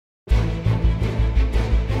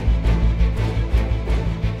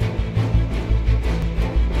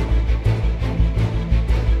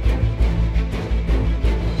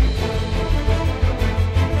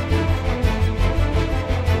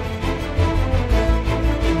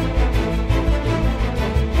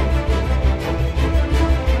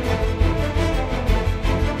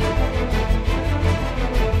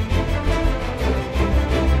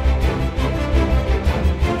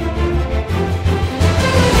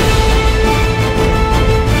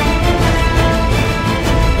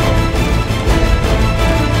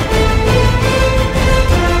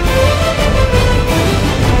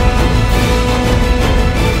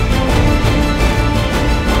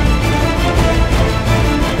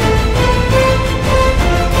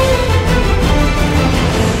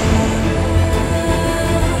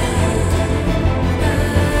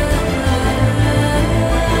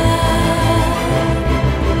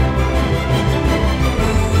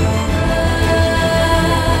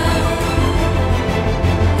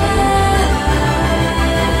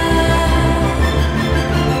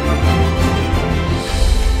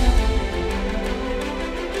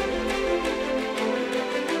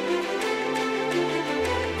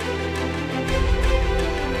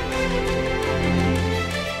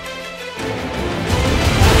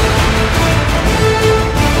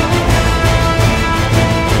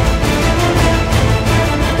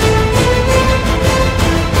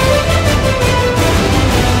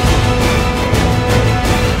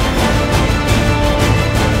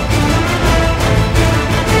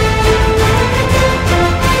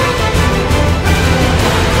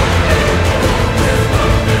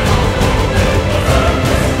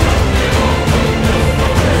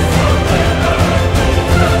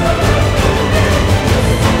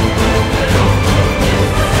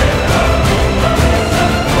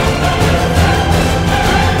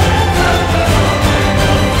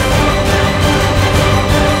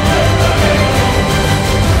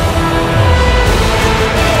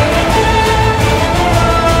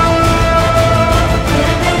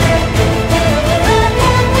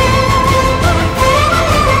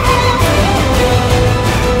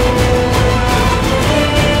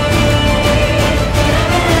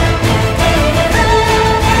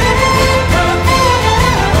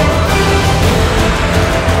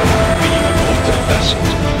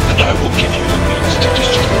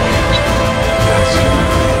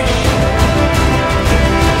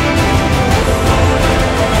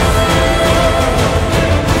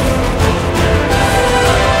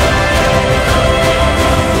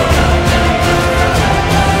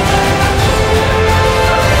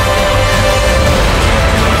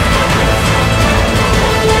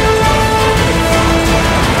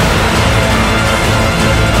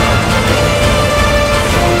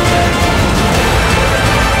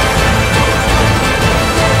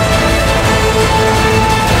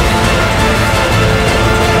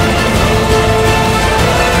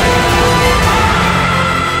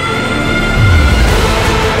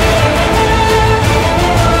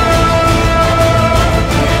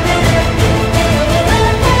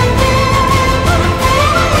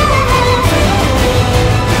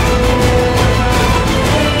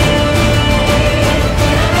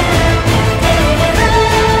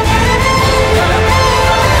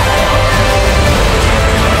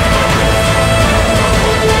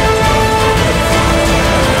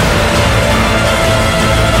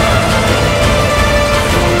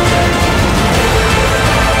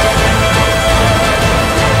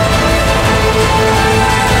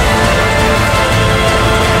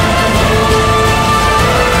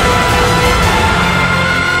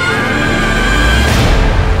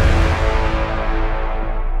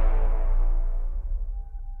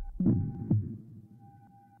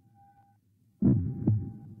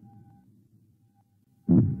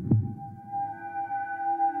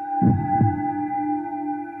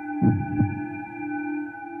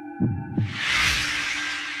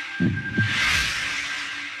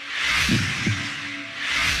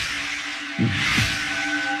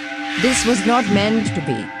This was not meant to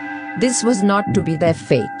be. This was not to be their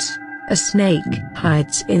fate. A snake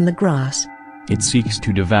hides in the grass. It seeks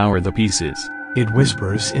to devour the pieces. It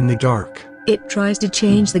whispers in the dark. It tries to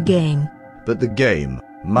change the game. But the game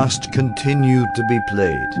must continue to be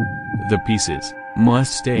played. The pieces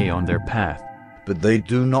must stay on their path. But they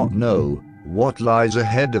do not know what lies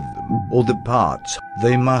ahead of them, or the parts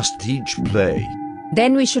they must each play.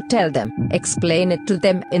 Then we should tell them, explain it to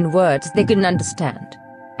them in words they can understand,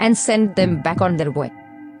 and send them back on their way.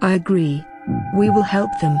 I agree. We will help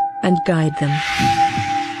them and guide them.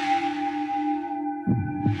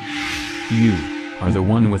 You are the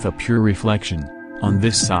one with a pure reflection on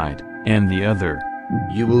this side and the other.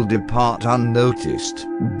 You will depart unnoticed,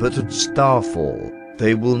 but at starfall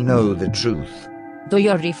they will know the truth. Though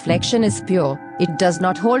your reflection is pure, it does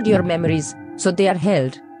not hold your memories, so they are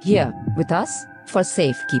held here with us for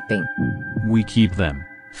safekeeping. We keep them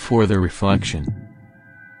for the reflection.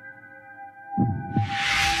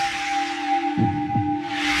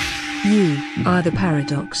 You are the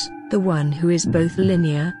paradox, the one who is both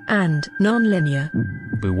linear and non-linear.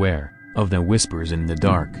 Beware of the whispers in the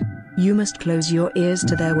dark. You must close your ears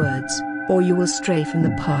to their words, or you will stray from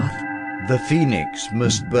the path. The phoenix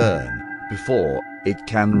must burn before it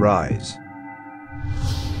can rise.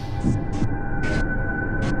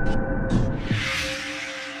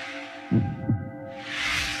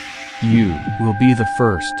 You will be the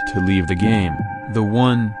first to leave the game, the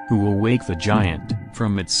one who will wake the giant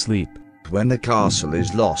from its sleep. When the castle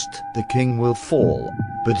is lost, the king will fall,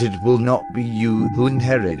 but it will not be you who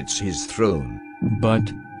inherits his throne.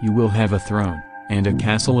 But you will have a throne and a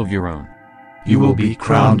castle of your own. You will be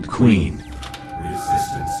crowned queen.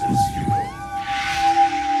 Resistance is futile.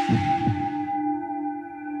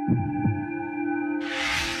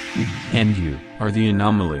 And you are the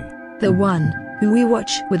anomaly. The one who we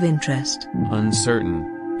watch with interest.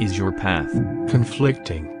 Uncertain is your path.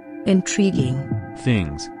 Conflicting. Intriguing.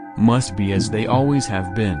 Things must be as they always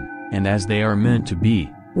have been, and as they are meant to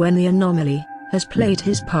be. When the anomaly has played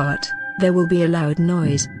his part, there will be a loud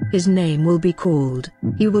noise, his name will be called,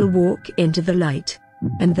 he will walk into the light.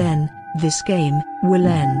 And then, this game will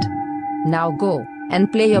end. Now go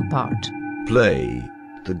and play your part. Play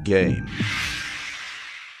the game.